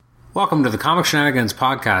Welcome to the Comic Shenanigans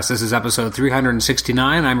Podcast. This is episode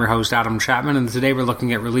 369. I'm your host, Adam Chapman, and today we're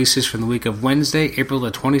looking at releases from the week of Wednesday, April the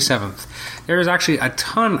 27th. There is actually a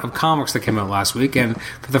ton of comics that came out last week, and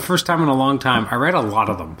for the first time in a long time, I read a lot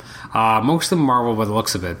of them. Most of them Marvel by the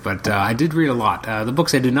looks of it, but I did read a lot. The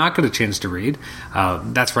books I did not get a chance to read,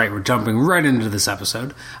 that's right, we're jumping right into this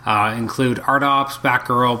episode, include Art Ops,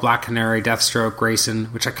 Batgirl, Black Canary, Deathstroke, Grayson,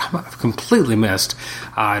 which I completely missed,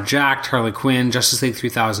 Jacked, Harley Quinn, Justice League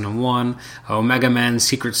 3001, Omega Men,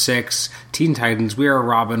 Secret Six, Teen Titans, We Are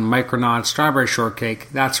Robin, Micronauts, Strawberry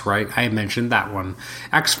Shortcake, that's right, I mentioned that one,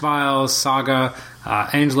 X-Files, Saga,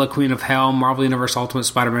 Angela, Queen of Hell, Marvel Universe Ultimate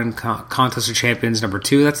Spider-Man Contest of Champions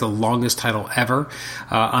 #2. That's the longest title ever.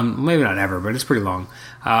 Maybe not ever, but it's pretty long.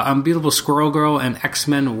 Unbeatable Squirrel Girl and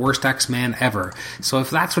X-Men Worst X-Man Ever. So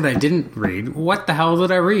if that's what I didn't read, what the hell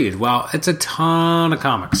did I read? Well, it's a ton of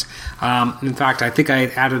comics. In fact, I think I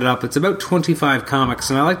added up. It's about 25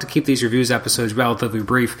 comics, and I like to keep these reviews episodes relatively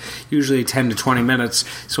brief, usually 10 to 20 minutes.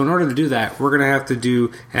 So in order to do that, we're going to have to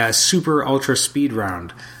do a super ultra speed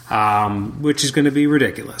round. Which is going to be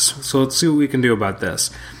ridiculous. So let's see what we can do about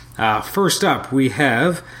this. First up, we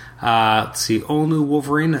have, All New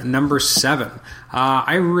Wolverine #7.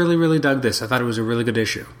 I really, really dug this. I thought it was a really good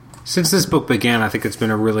issue. Since this book began, I think it's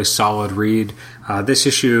been a really solid read. This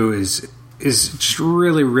issue is just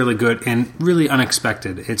really, really good and really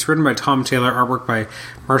unexpected. It's written by Tom Taylor, artwork by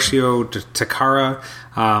Marcio Takara.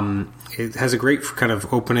 It has a great kind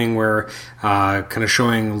of opening where kind of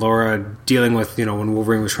showing Laura dealing with, when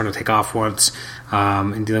Wolverine was trying to take off once,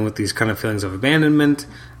 and dealing with these kind of feelings of abandonment,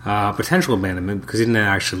 potential abandonment, because he didn't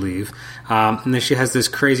actually leave. And then she has this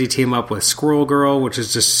crazy team up with Squirrel Girl, which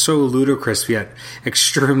is just so ludicrous yet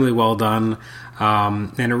extremely well done.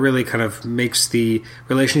 And it really kind of makes the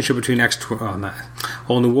relationship between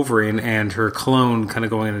All New Wolverine and her clone kind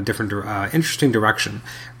of going in a different, interesting direction.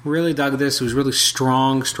 Really dug this. It was really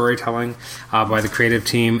strong storytelling by the creative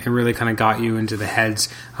team. It really kind of got you into the heads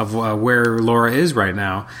of where Laura is right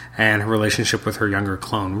now and her relationship with her younger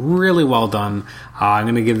clone. Really well done. I'm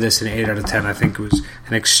going to give this an 8 out of 10. I think it was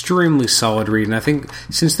an extremely solid read, and I think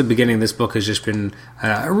since the beginning this book has just been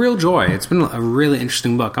a real joy. It's been a really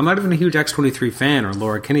interesting book. I'm not even a huge X-23 fan or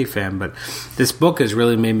Laura Kinney fan, but this book has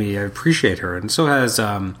really made me appreciate her, and so has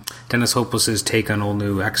Dennis Hopeless's take on All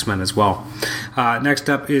New X-Men as well. Next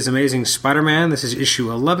up is Amazing Spider-Man. This is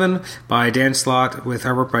issue 11 by Dan Slott with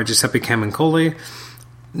artwork by Giuseppe Camuncoli.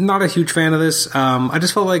 Not a huge fan of this. I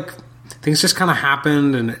just felt like things just kind of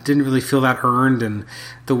happened and it didn't really feel that earned, and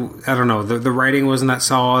the writing wasn't that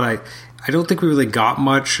solid. I don't think we really got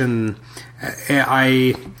much, and friends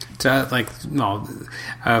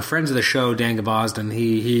of the show, Dan Gabosden,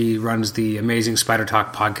 he runs the Amazing Spider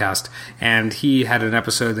Talk podcast, and he had an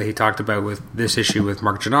episode that he talked about with this issue with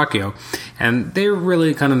Mark Giannacchio, and they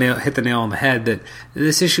really kind of hit the nail on the head that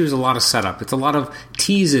this issue is a lot of setup. It's a lot of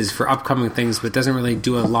teases for upcoming things, but doesn't really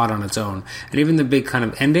do a lot on its own. And even the big kind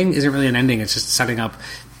of ending isn't really an ending, it's just setting up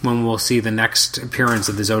when we'll see the next appearance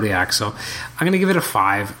of the Zodiac. So I'm going to give it a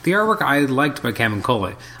 5. The artwork I liked by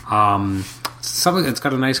Camuncoli. Something that's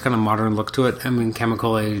got a nice kind of modern look to it. I mean,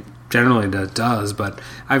 Camuncoli generally does, but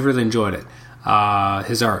I've really enjoyed it.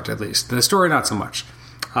 His art, at least. The story, not so much.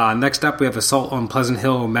 Next up, we have Assault on Pleasant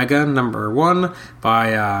Hill Omega #1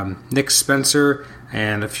 by Nick Spencer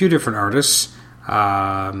and a few different artists.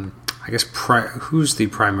 I guess who's the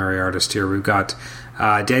primary artist here? We've got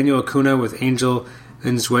Daniel Acuna with Angel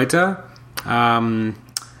Unzueta.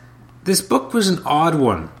 This book was an odd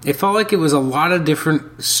one. It felt like it was a lot of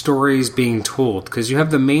different stories being told, because you have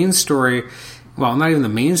the main story, well, not even the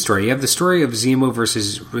main story, you have the story of Zemo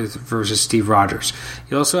versus Steve Rogers.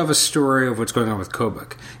 You also have a story of what's going on with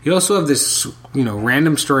Kobuk. You also have this,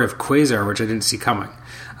 random story of Quasar, which I didn't see coming.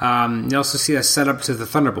 You also see a setup to the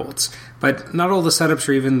Thunderbolts, but not all the setups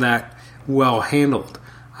are even that well handled.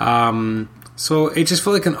 So it just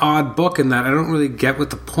felt like an odd book in that I don't really get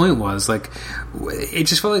what the point was. Like, it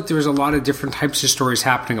just felt like there was a lot of different types of stories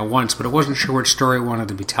happening at once, but I wasn't sure which story it wanted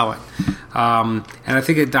to be telling. And I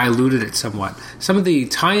think it diluted it somewhat. Some of the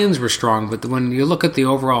tie-ins were strong, but when you look at the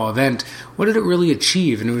overall event, what did it really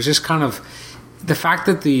achieve? And it was just kind of the fact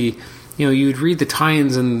that you'd read the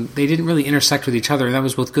tie-ins and they didn't really intersect with each other. That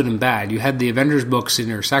was both good and bad. You had the Avengers books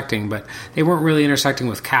intersecting, but they weren't really intersecting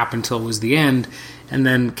with Cap until it was the end. And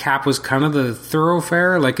then Cap was kind of the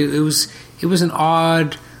thoroughfare. Like it was an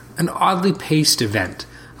oddly paced event.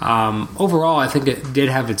 Overall, I think it did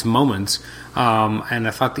have its moments, and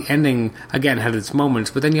I thought the ending, again, had its moments,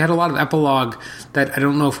 but then you had a lot of epilogue that I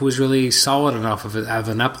don't know if it was really solid enough of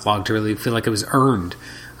an epilogue to really feel like it was earned.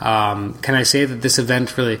 Can I say that this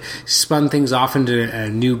event really spun things off into a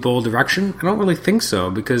new, bold direction? I don't really think so,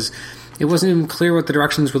 because it wasn't even clear what the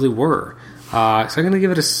directions really were. So I'm going to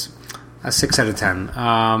give it a 6 out of 10.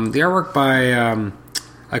 The artwork by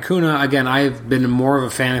Acuna, again, I've been more of a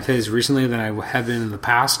fan of his recently than I have been in the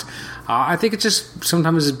past. I think it just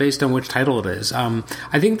sometimes is based on which title it is.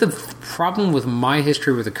 I think the problem with my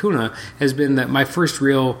history with Acuna has been that my first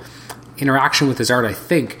real interaction with his art, I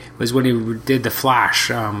think, was when he did The Flash,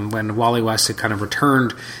 when Wally West had kind of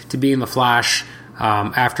returned to being The Flash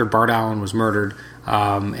after Bart Allen was murdered.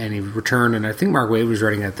 And he returned, and I think Mark Waid was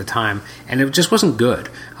writing it at the time, and it just wasn't good.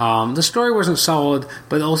 The story wasn't solid,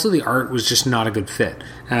 but also the art was just not a good fit.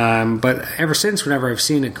 But ever since, whenever I've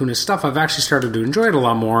seen Acuna's stuff, I've actually started to enjoy it a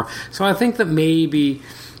lot more. So I think that maybe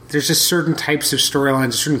there's just certain types of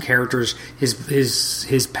storylines, certain characters,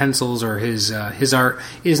 his pencils or his art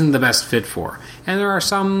isn't the best fit for, and there are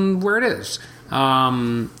some where it is.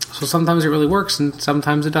 So sometimes it really works, and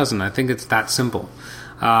sometimes it doesn't. I think it's that simple.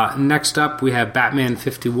 Next up, we have Batman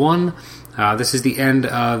 51. This is the end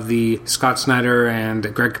of the Scott Snyder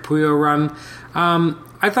and Greg Capullo run.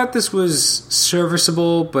 I thought this was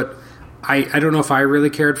serviceable, but I don't know if I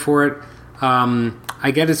really cared for it.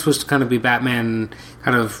 I get it's supposed to kind of be Batman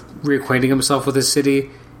kind of reacquainting himself with his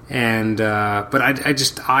city, and but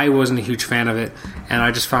I wasn't a huge fan of it, and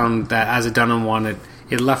I just found that as a done-and-one,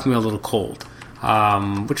 it left me a little cold.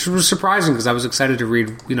 Which was surprising because I was excited to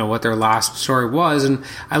read, what their last story was, and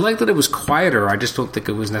I liked that it was quieter. I just don't think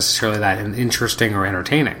it was necessarily that interesting or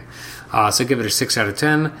entertaining. So I give it a 6 out of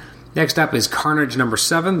 10. Next up is Carnage number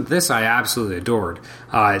 7. This I absolutely adored.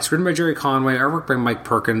 It's written by Jerry Conway, artwork by Mike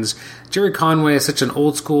Perkins. Jerry Conway is such an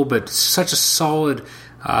old school, but such a solid,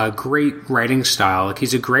 great writing style. Like,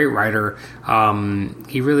 he's a great writer.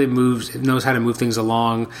 He really knows how to move things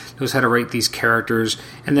along, knows how to write these characters.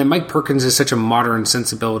 And then Mike Perkins is such a modern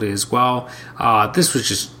sensibility as well. This was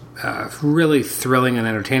just really thrilling and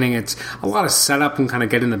entertaining. It's a lot of setup and kind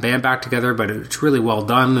of getting the band back together, but it's really well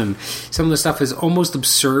done. And some of the stuff is almost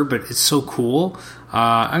absurd, but it's so cool.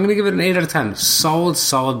 I'm going to give it an 8 out of 10.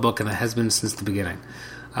 Solid book, and it has been since the beginning.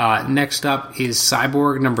 Next up is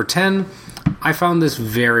Cyborg number 10. I found this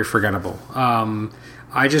very forgettable.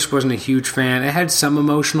 I just wasn't a huge fan. It had some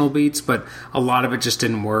emotional beats, but a lot of it just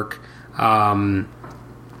didn't work.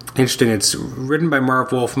 Interesting, it's written by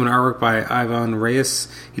Marv Wolfman, artwork by Ivan Reyes.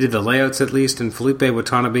 He did the layouts at least, and Felipe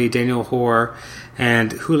Watanabe, Daniel Hoare,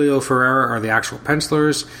 and Julio Ferreira are the actual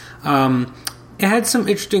pencilers. It had some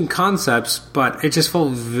interesting concepts, but it just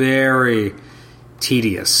felt very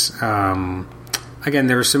tedious. Again,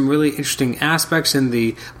 there were some really interesting aspects in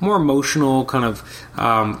the more emotional kind of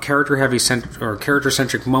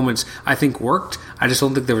character-centric moments. I think worked. I just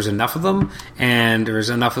don't think there was enough of them, and there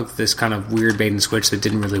was enough of this kind of weird bait and switch that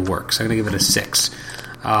didn't really work. So I'm going to give it a 6.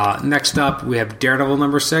 Next up, we have Daredevil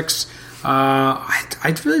number 6.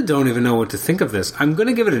 I really don't even know what to think of this. I'm going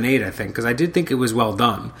to give it an 8, I think, because I did think it was well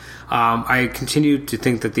done. I continue to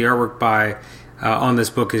think that the artwork on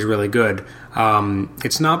this book is really good.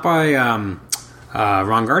 It's not by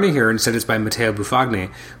Ron Garney here. Instead, it's by Matteo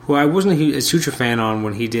Buffagni, who I wasn't as huge a fan on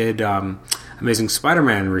when he did Amazing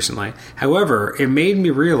Spider-Man recently. However, it made me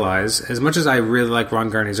realize, as much as I really like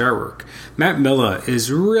Ron Garney's artwork, Matt Milla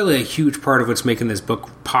is really a huge part of what's making this book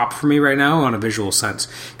pop for me right now on a visual sense,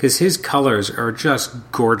 because his colors are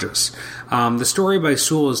just gorgeous. The story by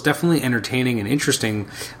Sewell is definitely entertaining and interesting,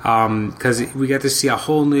 because we get to see a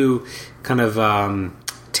whole new kind of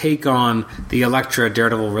take on the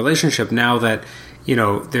Elektra-Daredevil relationship now that,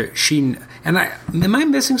 am I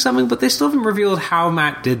missing something? But they still haven't revealed how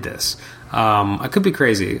Matt did this. I could be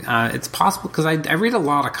crazy. It's possible, because I read a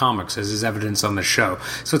lot of comics, as is evidence on the show.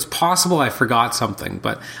 So it's possible I forgot something.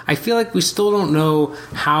 But I feel like we still don't know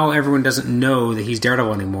how everyone doesn't know that he's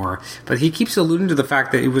Daredevil anymore. But he keeps alluding to the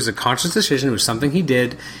fact that it was a conscious decision. It was something he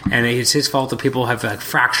did. And it's his fault that people have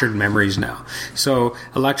fractured memories now. So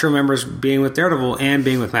Elektra remembers being with Daredevil and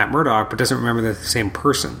being with Matt Murdock, but doesn't remember they're the same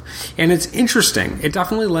person. And it's interesting. It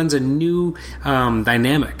definitely lends a new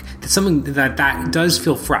dynamic. It's something that does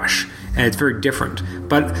feel fresh. And it's very different.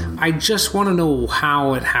 But I just want to know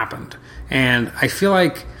how it happened. And I feel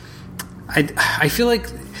like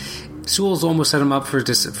Sewell's almost set him up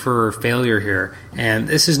for failure here, and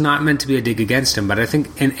this is not meant to be a dig against him, but I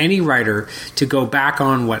think in any writer to go back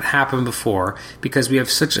on what happened before, because we have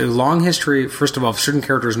such a long history, first of all, of certain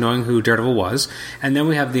characters knowing who Daredevil was, and then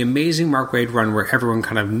we have the amazing Mark Waid run where everyone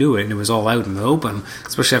kind of knew it, and it was all out in the open,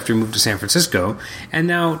 especially after he moved to San Francisco, and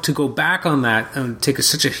now to go back on that and take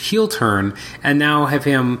such a heel turn, and now have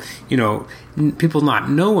him, people not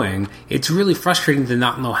knowing, it's really frustrating to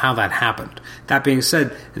not know how that happened. That being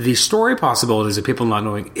said, the story possibilities of people not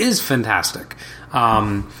knowing is fantastic.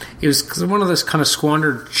 It was one of those kind of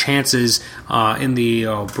squandered chances in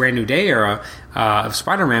the Brand New Day era of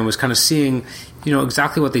Spider-Man, was kind of seeing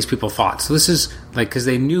exactly what these people thought. So this is because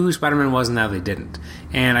they knew who Spider-Man was and now they didn't.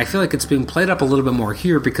 And I feel like it's being played up a little bit more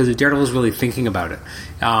here because Daredevil is really thinking about it.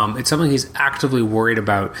 It's something he's actively worried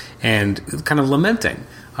about and kind of lamenting.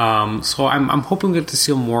 So I'm hoping we get to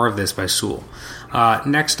see more of this by Sewell.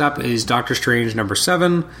 Next up is Doctor Strange number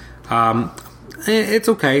 7. It's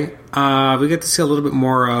okay. We get to see a little bit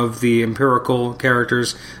more of the empirical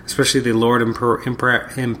characters, especially the Lord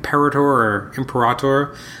Imperator or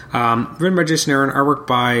Imperator. Written by Jason Aaron, artwork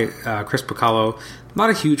by Chris Bacallo. Not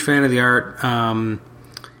a huge fan of the art. I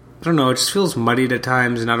don't know, it just feels muddied at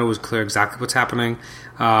times and not always clear exactly what's happening.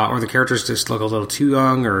 Or the characters just look a little too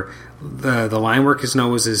young, or the line work isn't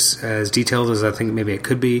always as detailed as I think maybe it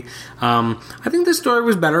could be. I think this story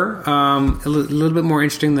was better, a little bit more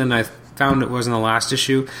interesting than I found it was in the last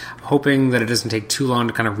issue, hoping that it doesn't take too long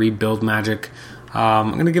to kind of rebuild magic.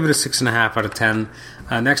 I'm going to give it a 6.5 out of 10.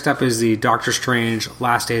 Next up is the Doctor Strange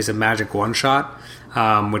Last Days of Magic one-shot,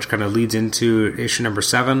 which kind of leads into issue number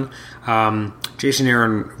 7. Jason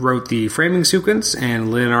Aaron wrote the framing sequence,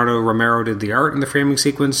 and Leonardo Romero did the art in the framing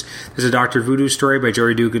sequence. There's a Dr. Voodoo story by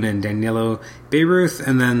Jory Dugan and Danielo Bayruth,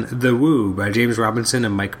 and then The Woo by James Robinson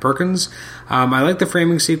and Mike Perkins. I like the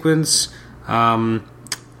framing sequence.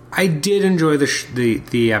 I did enjoy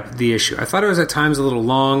the issue. I thought it was at times a little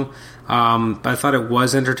long, but I thought it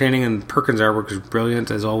was entertaining, and Perkins' artwork is brilliant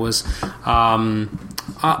as always.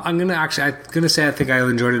 I'm gonna say I think I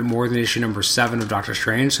enjoyed it more than issue number 7 of Doctor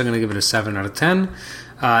Strange, so I'm gonna give it a 7 out of 10.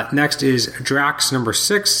 Next is Drax number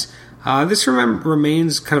 6. This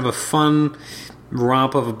remains kind of a fun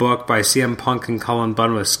romp of a book by CM Punk and Cullen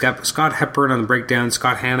Bunn, with Scott Hepburn on the breakdown,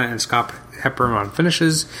 Scott Hanna and Scott Hepburn on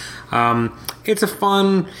finishes. It's a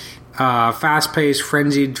fun, fast-paced,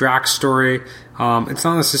 frenzied Drax story. It's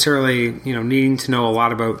not necessarily, needing to know a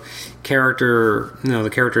lot about the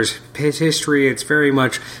character's history. It's very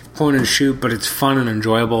much point and shoot, but it's fun and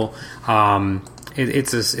enjoyable.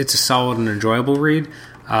 It's a solid and enjoyable read.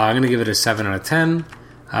 I'm going to give it a 7 out of 10.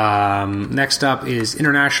 Next up is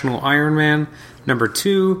International Iron Man number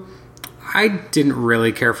 2. I didn't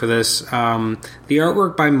really care for this. The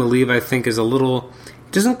artwork by Maliv, I think, is it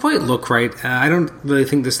doesn't quite look right. I don't really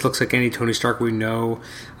think this looks like any Tony Stark we know.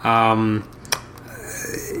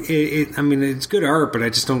 It's good art, but I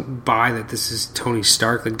just don't buy that this is Tony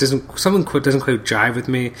Stark. Something doesn't quite jive with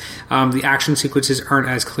me. The action sequences aren't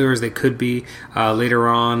as clear as they could be later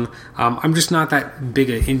on. I'm just not that big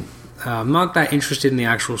I'm not that interested in the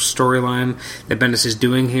actual storyline that Bendis is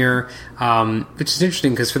doing here, which is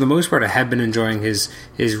interesting because for the most part I had been enjoying his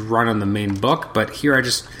run on the main book, but here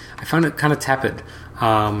I found it kind of tepid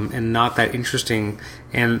and not that interesting.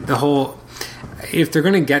 And if they're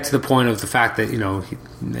going to get to the point of the fact that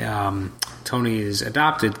Tony is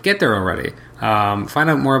adopted, get there already. Find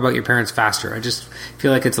out more about your parents faster. I just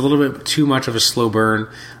feel like it's a little bit too much of a slow burn,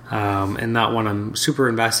 and not one I'm super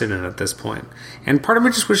invested in at this point. And part of me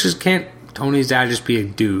just wishes, can't Tony's dad just be a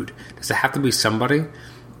dude? Does it have to be somebody?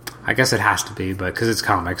 I guess it has to be, but because it's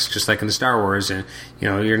comics, just like in the Star Wars, and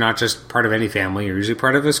you're not just part of any family, you're usually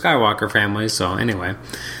part of a Skywalker family. So anyway,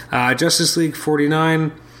 Justice League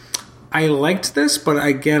 49. I liked this, but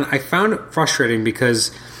again, I found it frustrating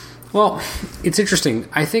because, well, it's interesting.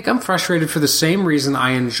 I think I'm frustrated for the same reason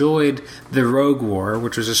I enjoyed The Rogue War,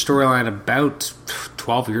 which was a storyline about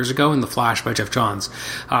 12 years ago in The Flash by Jeff Johns.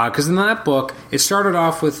 Because in that book, it started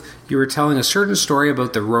off with you were telling a certain story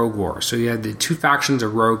about the Rogue War. So you had the two factions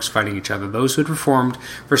of rogues fighting each other, those who had reformed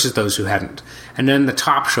versus those who hadn't. And then the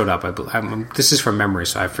Top showed up. This is from memory,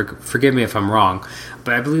 so forgive me if I'm wrong.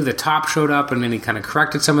 But I believe the Top showed up, and then he kind of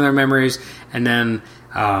corrected some of their memories, and then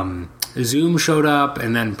Zoom showed up,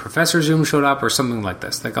 and then Professor Zoom showed up, or something like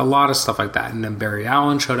this. Like a lot of stuff like that. And then Barry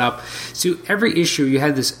Allen showed up. So every issue you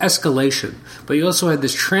had this escalation, but you also had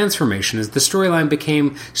this transformation as the storyline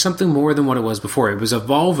became something more than what it was before. It was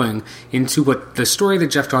evolving into what the story that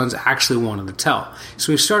Jeff Johns actually wanted to tell.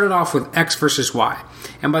 So we started off with X versus Y.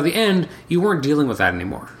 And by the end, you weren't dealing with that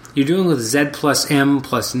anymore. you're dealing with Z plus M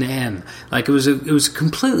plus N. Like it was a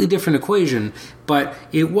completely different equation, but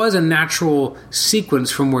it was a natural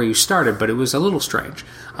sequence from where you started, but it was a little strange.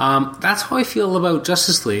 That's how I feel about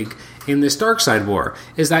Justice League in this Darkseid war,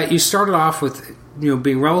 is that you started off with,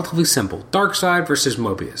 being relatively simple. Darkseid versus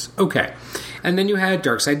Mobius. Okay. And then you had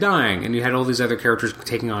Darkseid dying, and you had all these other characters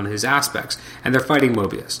taking on his aspects, and they're fighting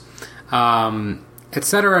Mobius. Et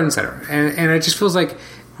cetera, et cetera. And it just feels like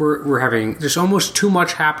we're having, there's almost too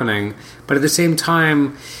much happening, but at the same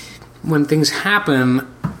time, when things happen,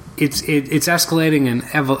 it's escalating and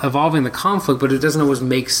evolving the conflict, but it doesn't always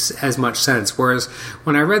make as much sense. Whereas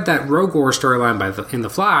when I read that Rogue War storyline in The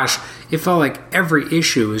Flash, it felt like every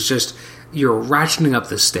issue is just, you're ratcheting up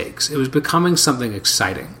the stakes. It was becoming something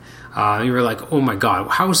exciting. You were like, oh my god,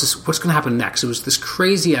 how is this? What's going to happen next? It was this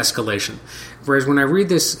crazy escalation. Whereas when I read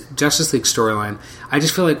this Justice League storyline, I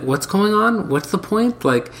just feel like, what's going on? What's the point?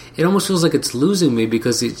 Like, it almost feels like it's losing me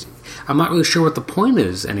because I'm not really sure what the point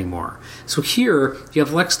is anymore. So here, you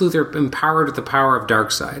have Lex Luthor empowered with the power of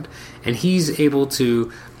Darkseid, and he's able to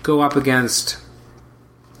go up against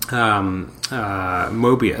Mobius.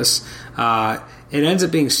 It ends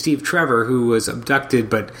up being Steve Trevor, who was abducted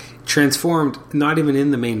but transformed not even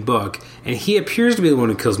in the main book, and he appears to be the one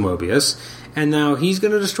who kills Mobius, and now he's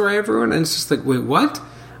going to destroy everyone, and it's just like, wait, what?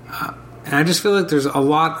 And I just feel like there's a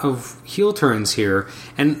lot of heel turns here,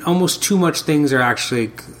 and almost too much things are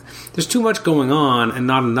actually... There's too much going on and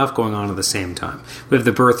not enough going on at the same time. We have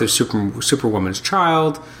the birth of Superwoman's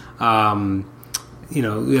child, we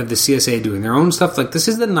have the CSA doing their own stuff. Like, this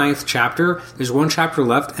is the 9th chapter. There's one chapter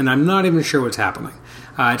left, and I'm not even sure what's happening.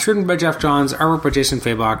 It's written by Jeff Johns, artwork by Jason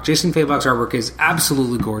Fabok. Jason Fabok's artwork is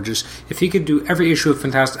absolutely gorgeous. If he could do every issue of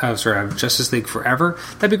Justice League forever,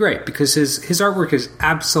 that'd be great, because his artwork is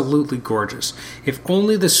absolutely gorgeous. If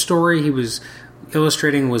only the story he was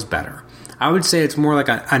illustrating was better. I would say it's more like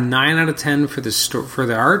a 9 out of 10 for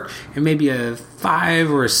the art, and maybe a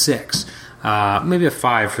 5 or a 6. Maybe a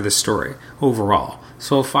 5 for the story overall.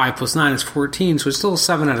 So 5 plus 9 is 14, so it's still a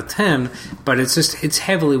 7 out of 10, but it's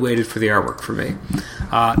heavily weighted for the artwork for me.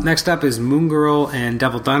 Next up is Moon Girl and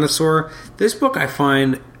Devil Dinosaur. This book I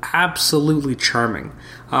find absolutely charming.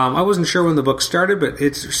 I wasn't sure when the book started, but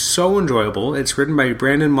it's so enjoyable. It's written by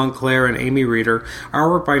Brandon Montclair and Amy Reeder,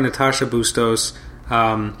 artwork by Natasha Bustos.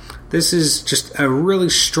 This is just a really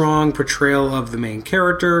strong portrayal of the main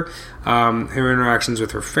character, her interactions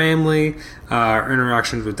with her family, her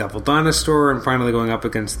interactions with Devil Dinosaur, and finally going up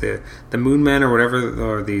against the Moon Men or whatever,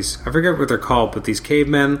 or these, I forget what they're called, but these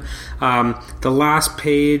cavemen. The last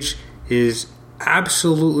page is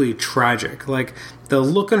absolutely tragic. Like, the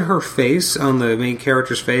look on her face, on the main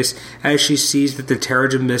character's face, as she sees that the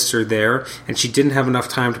Terrigen Mists are there, and she didn't have enough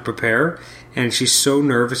time to prepare, and she's so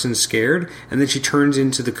nervous and scared, and then she turns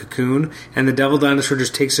into the cocoon, and the Devil Dinosaur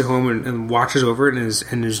just takes it home and watches over it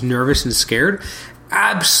and is nervous and scared.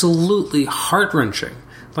 Absolutely heart-wrenching.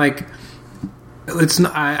 Like, it's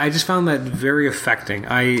not, I just found that very affecting.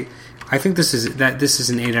 I think this is an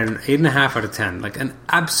 8.5 out of 10. Like, an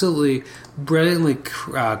absolutely brilliantly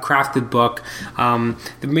crafted book.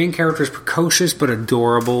 The main character is precocious but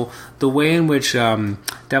adorable. The way in which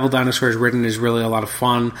Devil Dinosaur is written is really a lot of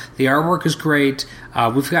fun. The artwork is great.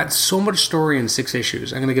 We've got so much story in 6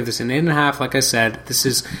 issues. I'm going to give this an 8.5. Like I said, this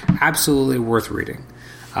is absolutely worth reading.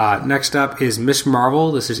 Next up is Miss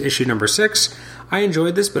Marvel. This is issue number 6. I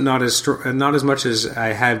enjoyed this, but not as much as I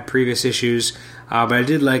had previous issues. But I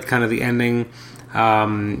did like kind of the ending.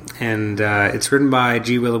 It's written by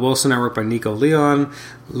G. Willow Wilson. Artwork by Nico Leon.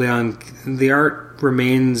 The art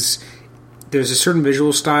remains. There's a certain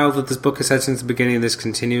visual style that this book has had since the beginning, and this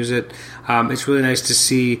continues it. It's really nice to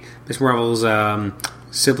see Miss Marvel's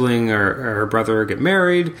sibling or her brother get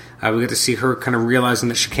married. We get to see her kind of realizing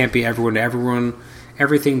that she can't be everyone to everyone,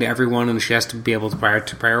 everything to everyone, and she has to be able to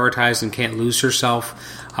prioritize and can't lose herself.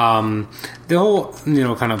 The whole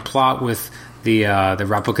kind of plot with the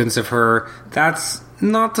replicants of her, that's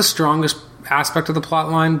not the strongest aspect of the plot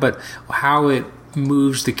line, but how it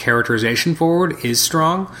moves the characterization forward is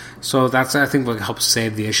strong. So that's, I think, what helps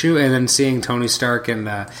save the issue. And then seeing Tony Stark and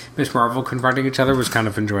Miss Marvel confronting each other was kind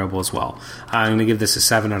of enjoyable as well. I'm going to give this a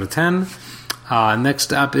 7 out of 10.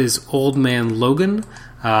 Next up is Old Man Logan.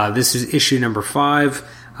 This is issue number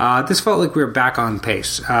 5. This felt like we were back on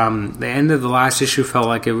pace. The end of the last issue felt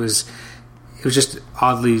like it was just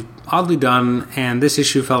oddly done, and this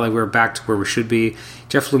issue felt like we were back to where we should be.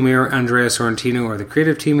 Jeff Lemire, Andrea Sorrentino are the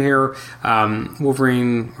creative team here.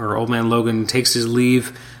 Wolverine, or Old Man Logan, takes his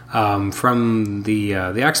leave from the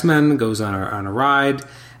X-Men, goes on a ride,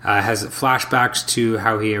 has flashbacks to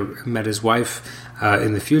how he met his wife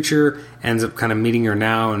in the future, ends up kind of meeting her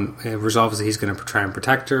now, and it resolves that he's going to try and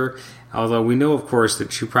protect her. Although we know, of course,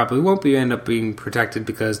 that she probably won't end up being protected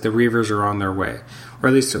because the Reavers are on their way. Or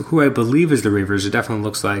at least who I believe is the Reavers. It definitely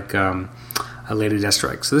looks like a Lady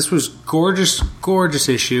Deathstrike. So this was gorgeous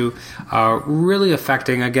issue. Really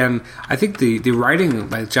affecting. Again, I think the writing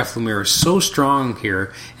by Jeff Lemire is so strong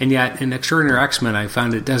here, and yet in Extraordinary X-Men I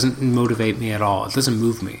found it doesn't motivate me at all. It doesn't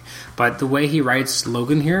move me. But the way he writes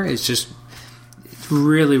Logan here is just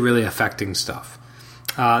really affecting stuff.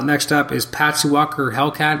 Next up is Patsy Walker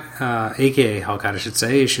Hellcat, aka Hellcat I should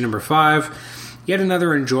say, issue number 5. Yet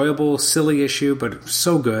another enjoyable, silly issue, but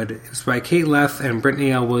so good. It's by Kate Leth and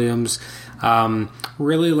Brittany L. Williams.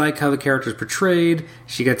 Really like how the character is portrayed.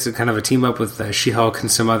 She gets a kind of a team up with She-Hulk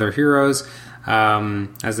and some other heroes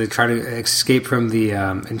as they try to escape from the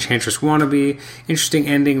Enchantress wannabe. Interesting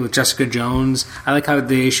ending with Jessica Jones. I like how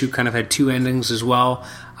the issue kind of had 2 endings as well.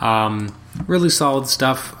 Really solid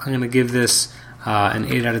stuff. I'm going to give this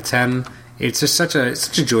an 8 out of 10. It's just such a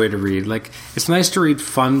joy to read. Like, it's nice to read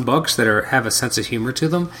fun books that have a sense of humor to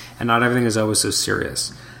them, and not everything is always so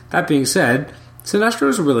serious. That being said, Sinestro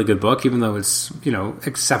is a really good book, even though it's,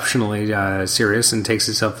 exceptionally serious and takes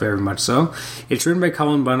itself very much so. It's written by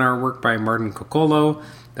Cullen Bunn, artwork by Martin Coccolo,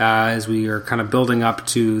 as we are kind of building up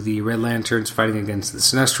to the Red Lanterns fighting against the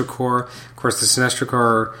Sinestro Corps. Of course, the Sinestro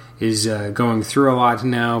Corps is going through a lot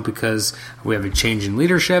now because we have a change in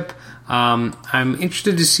leadership. I'm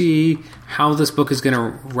interested to see how this book is going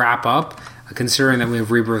to wrap up, considering that we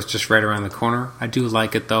have Rebirth just right around the corner. I do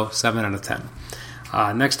like it, though. 7 out of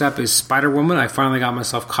 10. Next up is Spider-Woman. I finally got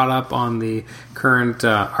myself caught up on the current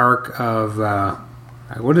arc of...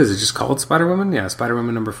 what is it just called? Spider-Woman? Yeah,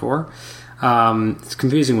 Spider-Woman number 4. It's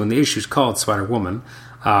confusing when the issue's called Spider-Woman.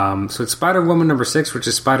 So it's Spider-Woman number 6, which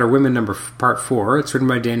is Spider-Women part 4. It's written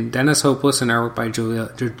by Dennis Hopeless and artwork by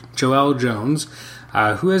Joelle Jones,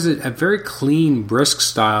 who has a very clean, brisk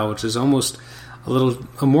style, which is almost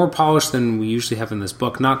a more polished than we usually have in this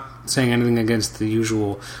book. Not saying anything against the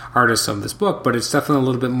usual artists of this book, but it's definitely a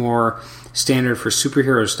little bit more standard for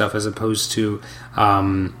superhero stuff as opposed to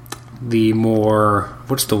the more,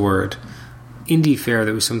 indie fare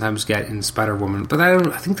that we sometimes get in Spider-Woman. But I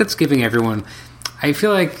think that's giving everyone... I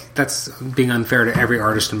feel like that's being unfair to every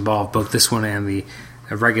artist involved, both this one and the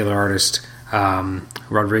regular artist,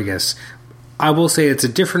 Rodriguez. I will say it's a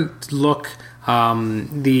different look.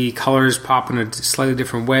 The colors pop in a slightly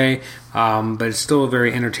different way, but it's still a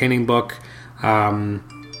very entertaining book.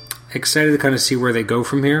 Excited to kind of see where they go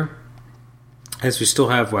from here, as we still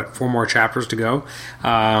have 4 more chapters to go.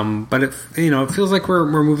 But it feels like we're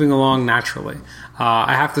moving along naturally.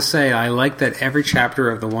 I have to say, I like that every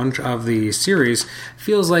chapter of the series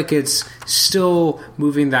feels like it's still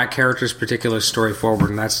moving that character's particular story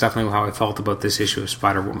forward, and that's definitely how I felt about this issue of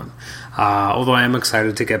Spider-Woman. Although I am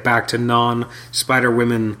excited to get back to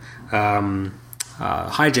non-Spider-Women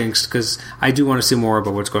hijinks, because I do want to see more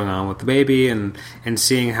about what's going on with the baby and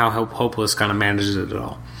seeing how Hopeless kind of manages it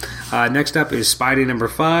all. Next up is Spidey number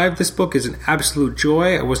 5. This book is an absolute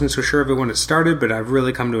joy. I wasn't so sure of it when it started, but I've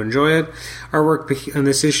really come to enjoy it. Artwork in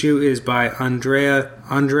this issue is by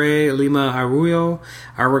Andre Lima Arroyo.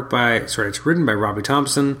 It's written by Robbie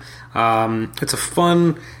Thompson. It's a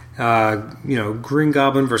fun, Green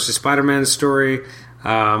Goblin versus Spider-Man story.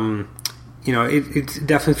 It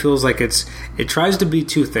definitely feels like it tries to be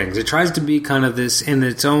 2 things. It tries to be kind of this in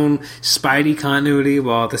its own Spidey continuity,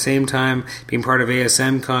 while at the same time being part of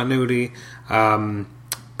ASM continuity.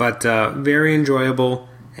 But very enjoyable,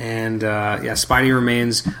 and Spidey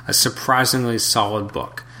remains a surprisingly solid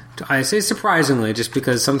book. I say surprisingly just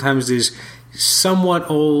because sometimes these somewhat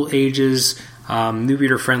old ages, new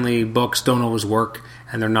reader friendly books don't always work,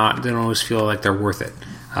 and they don't always feel like they're worth it.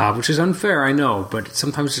 Which is unfair, I know, but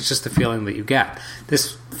sometimes it's just the feeling that you get.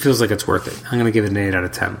 This feels like it's worth it. I'm going to give it an 8 out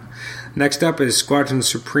of 10. Next up is Squadron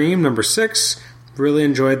Supreme, number 6. Really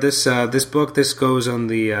enjoyed this book. This goes on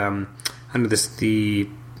the under the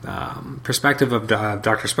perspective of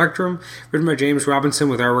Dr. Spectrum, written by James Robinson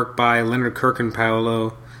with artwork by Leonard Kirk and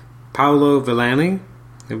Paolo Villanelli.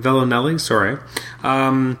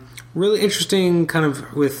 Really interesting, kind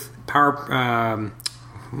of with power.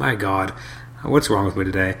 My God. What's wrong with me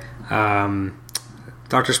today?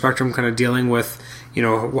 Dr. Spectrum kind of dealing with,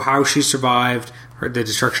 how she survived the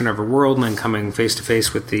destruction of her world, and then coming face to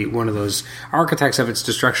face with one of those architects of its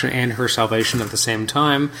destruction and her salvation at the same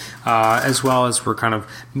time, as well as we're kind of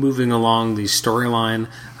moving along the storyline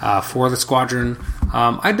for the Squadron.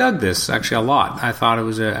 I dug this actually a lot. I thought it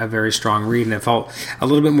was a very strong read, and it felt a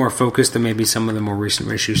little bit more focused than maybe some of the more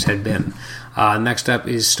recent issues had been. Next up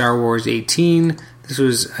is Star Wars 18. This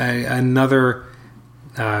was another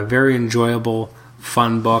very enjoyable,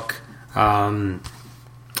 fun book.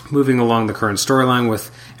 Moving along the current storyline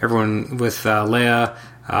with everyone, with Leia,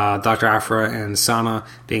 Dr. Aphra, and Sana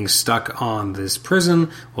being stuck on this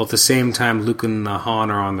prison, while at the same time Luke and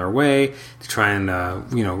Han are on their way to try and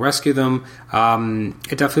rescue them.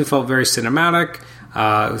 It definitely felt very cinematic,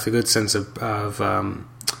 with a good sense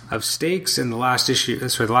of stakes. And the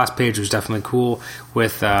last page was definitely cool.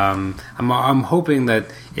 With I'm hoping that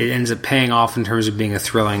it ends up paying off in terms of being a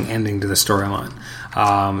thrilling ending to the storyline. So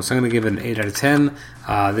I'm going to give it an 8 out of 10.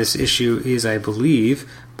 This issue is, I believe,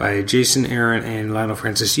 by Jason Aaron and Lionel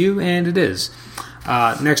Francis Yu, and it is.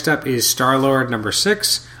 Next up is Star-Lord number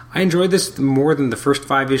 6. I enjoyed this more than the first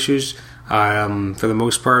 5 issues. For the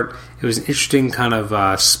most part, it was an interesting kind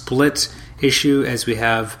of split issue, as we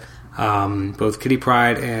have both Kitty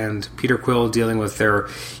Pryde and Peter Quill dealing with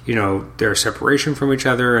their separation from each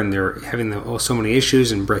other, and they're having so many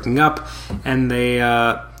issues and breaking up, and they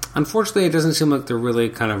unfortunately it doesn't seem like they're really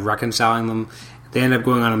kind of reconciling them. They end up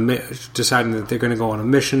going on deciding that they're going to go on a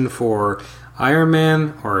mission for Iron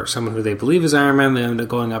Man, or someone who they believe is Iron Man. They end up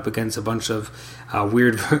going up against a bunch of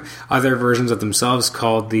weird other versions of themselves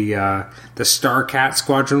called the Starcat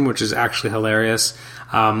Squadron, which is actually hilarious.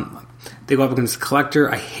 They go up against the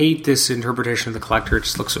Collector. I hate this interpretation of the Collector. It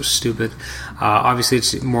just looks so stupid. Obviously,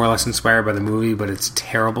 it's more or less inspired by the movie, but it's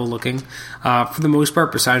terrible looking. For the most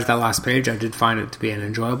part, besides that last page, I did find it to be an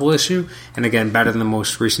enjoyable issue, and again, better than the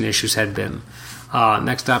most recent issues had been.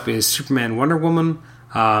 Next up is Superman Wonder Woman.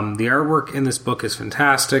 The artwork in this book is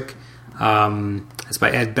fantastic. It's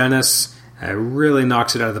by Ed Benes. Really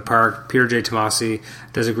knocks it out of the park. Peter J. Tomasi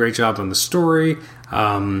does a great job on the story.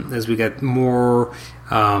 As we get more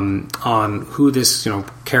on who this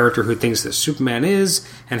character who thinks that Superman is,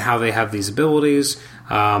 and how they have these abilities.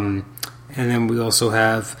 And then we also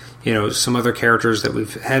have some other characters that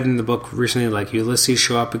we've had in the book recently, like Ulysses,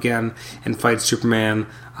 show up again and fight Superman.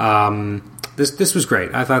 This was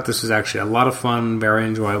great. I thought this was actually a lot of fun, very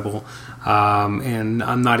enjoyable. And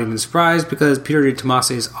I'm not even surprised, because Peter J.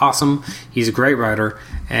 Tomasi is awesome. He's a great writer,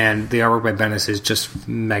 and the artwork by Benes is just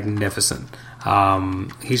magnificent.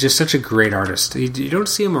 He's just such a great artist. You don't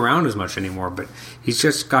see him around as much anymore, but he's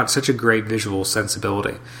just got such a great visual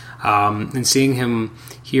sensibility. And seeing him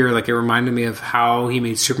here, it reminded me of how he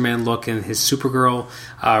made Superman look in his Supergirl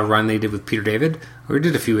run they did with Peter David. Or he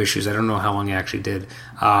did a few issues. I don't know how long he actually did.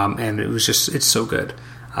 And it's so good.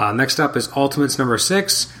 Next up is Ultimates number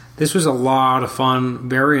 6. This was a lot of fun,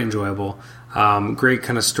 very enjoyable. Great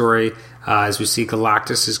kind of story. As we see,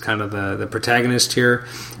 Galactus is kind of the protagonist here.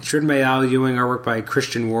 It's written by Al Ewing, artwork by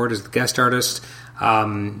Christian Ward as the guest artist.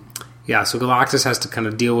 So Galactus has to kind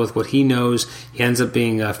of deal with what he knows. He ends up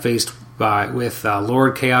being faced with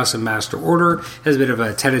Lord Chaos and Master Order. Has a bit of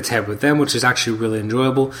a tete-a-tete with them, which is actually really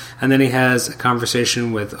enjoyable. And then he has a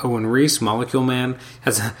conversation with Owen Reese, Molecule Man.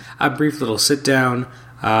 Has a brief little sit-down.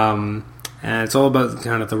 And it's all about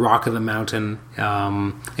kind of the rock of the mountain.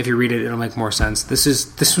 If you read it, it'll make more sense. This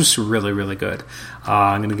was really, really good.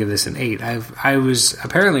 I'm going to give this an 8. I was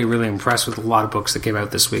apparently really impressed with a lot of books that came out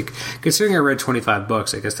this week. Considering I read 25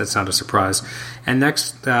 books, I guess that's not a surprise. And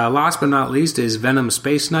next, last but not least, is Venom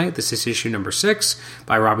Space Knight. This is issue number 6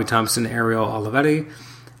 by Robbie Thompson, Ariel Olivetti.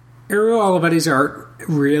 Ariel Olivetti's art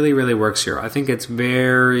really, really works here. I think it's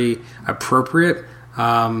very appropriate.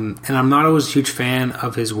 And I'm not always a huge fan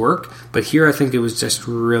of his work, but here I think it was just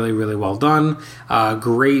really, really well done.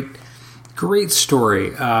 Great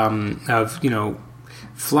story of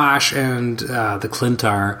Flash and the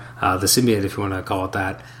Clintar, the symbiote, if you want to call it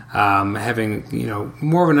that, having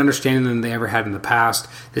more of an understanding than they ever had in the past.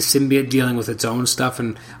 The symbiote dealing with its own stuff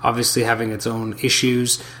and obviously having its own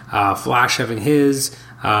issues. Flash having his,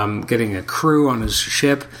 getting a crew on his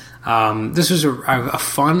ship. This was a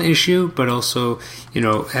fun issue, but also,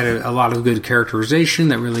 had a lot of good characterization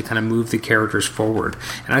that really kind of moved the characters forward.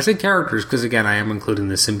 And I say characters because, again, I am including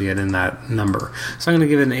the symbiote in that number. So I'm going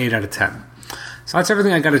to give it an 8 out of 10. So that's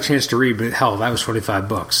everything I got a chance to read, but hell, that was 25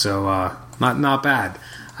 books, so not bad.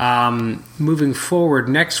 Moving forward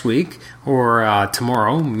next week, or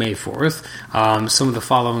tomorrow, May 4th, some of the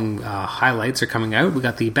following highlights are coming out. We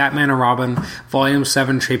got the Batman and Robin Volume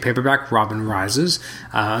 7 trade paperback, Robin Rises,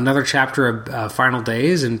 another chapter of Final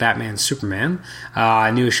Days in Batman Superman,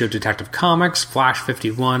 a new issue of Detective Comics, Flash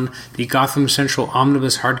 51, the Gotham Central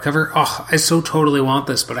Omnibus hardcover. Oh, I so totally want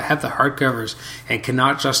this, but I have the hardcovers and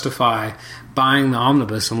cannot justify buying the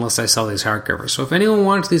omnibus unless I sell these hardcovers. So if anyone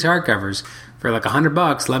wants these hardcovers for like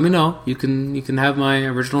 $100, let me know. You can have my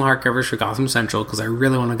original hardcovers for Gotham Central because I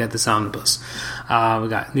really want to get this omnibus. We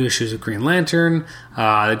got new issues of Green Lantern,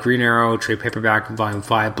 the Green Arrow trade paperback Volume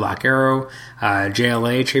 5, Black Arrow,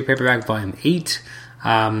 JLA trade paperback Volume 8,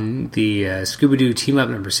 the Scooby-Doo Team-Up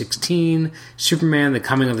number 16, Superman, The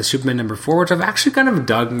Coming of the Superman number 4, which I've actually kind of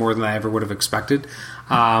dug more than I ever would have expected.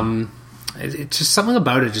 It's just something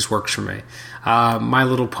about it just works for me. My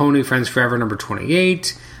Little Pony, Friends Forever number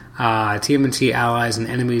 28, TMNT Allies and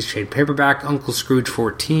Enemies trade paperback, Uncle Scrooge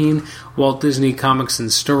 14, Walt Disney Comics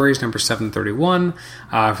and Stories number 731.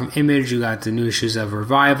 From Image, you got the new issues of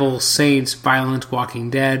Revival, Saints, Violent, Walking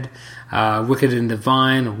Dead, Wicked and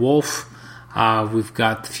Divine, Wolf. We've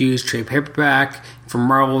got the Fuse trade paperback. From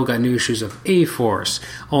Marvel, we've got new issues of A-Force,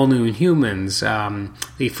 All New Inhumans,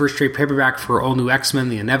 the first trade paperback for All New X-Men,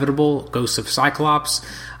 The Inevitable, Ghosts of Cyclops.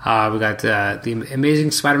 We got the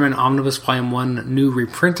Amazing Spider-Man Omnibus Volume 1 new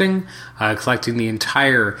reprinting, collecting the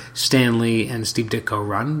entire Stan Lee and Steve Ditko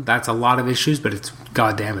run. That's a lot of issues, but it's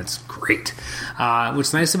great.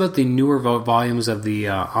 What's nice about the newer volumes of the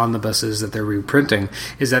omnibuses that they're reprinting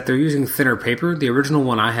is that they're using thinner paper. The original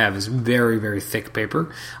one I have is very, very thick paper,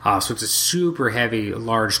 so it's a super heavy,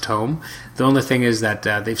 large tome. The only thing is that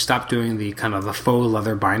they've stopped doing the kind of the faux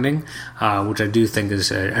leather binding, which I do think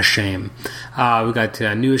is a shame. We got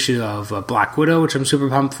new issue of Black Widow, which I'm super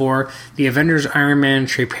pumped for. The Avengers Iron Man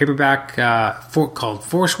trade paperback called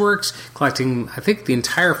Forceworks, collecting, I think, the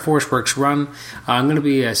entire Forceworks run. I'm going to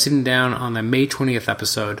be sitting down on the May 20th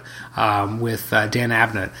episode with Dan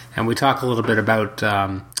Abnett, and we talk a little bit about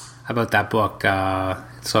that book.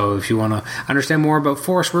 So if you want to understand more about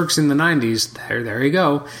Forceworks in the 90s, there you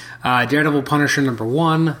go. Daredevil Punisher number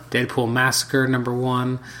 1, Deadpool Massacre number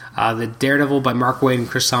 1, The Daredevil by Mark Waid and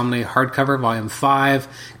Chris Samnee hardcover, volume 5,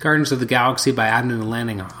 Guardians of the Galaxy by Abnett and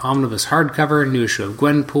Lanning omnibus hardcover, new issue of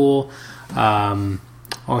Gwenpool,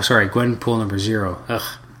 Gwenpool number 0.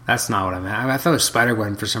 Ugh, that's not what I meant. I thought it was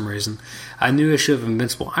Spider-Gwen for some reason. A new issue of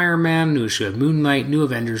Invincible Iron Man, new issue of Moon Knight, New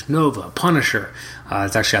Avengers, Nova, Punisher.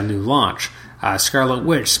 It's actually a new launch. Scarlet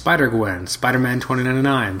Witch, Spider-Gwen, Spider-Man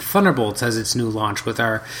 2099, Thunderbolts has its new launch with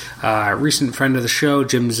our recent friend of the show,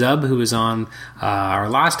 Jim Zub, who was on our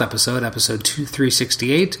last episode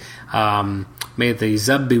 368. May the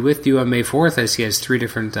Zub be with you on May 4th, as he has 3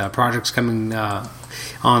 different projects coming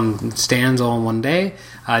on stands all in one day.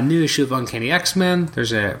 A new issue of Uncanny X-Men.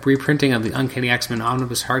 There's a reprinting of the Uncanny X-Men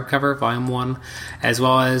Omnibus hardcover, Volume 1, as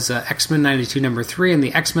well as X-Men 92 number 3 and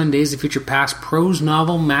the X-Men Days of Future Past prose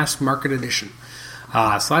novel mass market edition.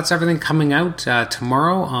 So that's everything coming out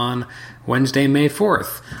tomorrow on Wednesday, May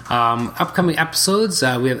 4th. Upcoming episodes,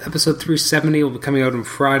 we have episode 370 will be coming out on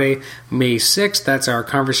Friday, May 6th. That's our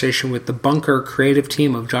conversation with the Bunker creative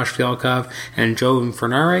team of Josh Fialkov and Joe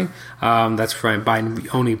Infernare. That's by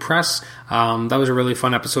Oni Press. That was a really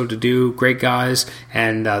fun episode to do. Great guys,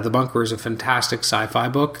 and The Bunker is a fantastic sci-fi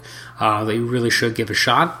book that you really should give a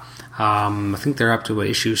shot. I think they're up to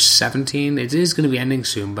issue 17. It is going to be ending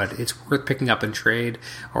soon, but it's worth picking up in trade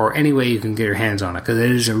or any way you can get your hands on it, because it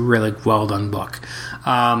is a really well done book.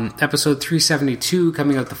 Episode 372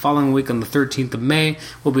 coming out the following week on the 13th of May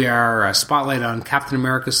will be our spotlight on Captain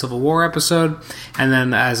America Civil War episode, and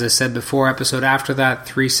then, as I said before, episode after that,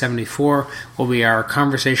 374, will be our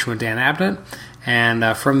conversation with Dan Abnett.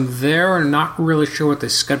 And from there, I'm not really sure what the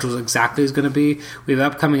schedule exactly is going to be. We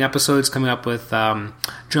have upcoming episodes coming up with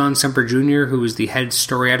John Semper Jr., who is the head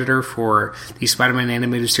story editor for the Spider-Man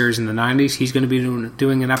animated series in the 90s. He's going to be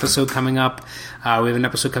doing an episode coming up. We have an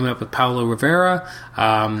episode coming up with Paulo Rivera,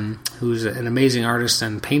 who's an amazing artist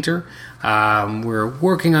and painter. We're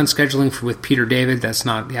working on scheduling with Peter David. That's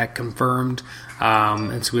not yet confirmed.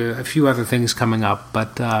 And so we have a few other things coming up.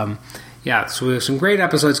 But yeah, so we have some great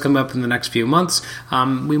episodes coming up in the next few months.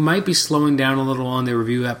 We might be slowing down a little on the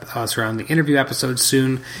around the interview episodes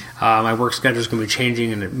soon. My work schedule is going to be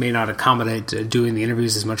changing, and it may not accommodate doing the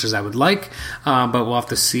interviews as much as I would like. But we'll have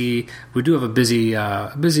to see. We do have a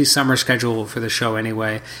busy summer schedule for the show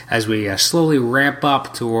anyway, as we slowly ramp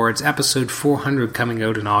up towards episode 400 coming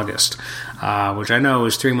out in August, which I know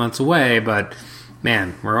is 3 months away, but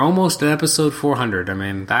man, we're almost at episode 400. I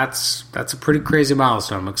mean, that's a pretty crazy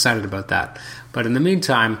milestone. I'm excited about that. But in the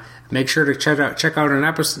meantime, make sure to check out our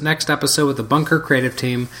next episode with the Bunker Creative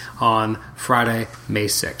Team on Friday, May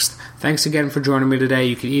 6th. Thanks again for joining me today.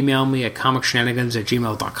 You can email me at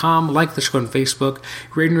comicshenanigans@gmail.com, like the show on Facebook,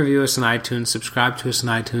 rate and review us on iTunes, subscribe to us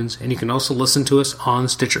on iTunes, and you can also listen to us on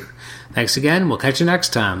Stitcher. Thanks again. We'll catch you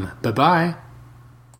next time. Bye-bye.